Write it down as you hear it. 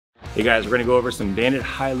Hey guys, we're gonna go over some banded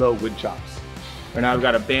high-low wood chops. Right now I've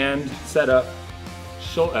got a band set up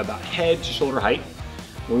about head to shoulder height.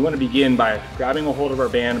 And we wanna begin by grabbing a hold of our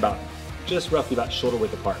band just roughly about shoulder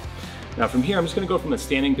width apart. Now from here, I'm just gonna go from a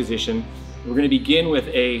standing position. We're gonna begin with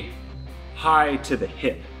a high to the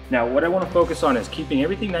hip. Now what I wanna focus on is keeping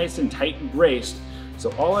everything nice and tight and braced,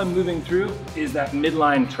 so all I'm moving through is that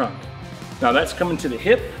midline trunk. Now that's coming to the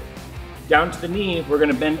hip, down to the knee. We're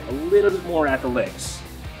gonna bend a little bit more at the legs.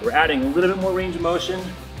 We're adding a little bit more range of motion,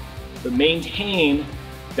 but maintain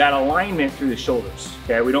that alignment through the shoulders,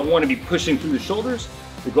 okay? We don't wanna be pushing through the shoulders.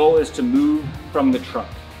 The goal is to move from the trunk.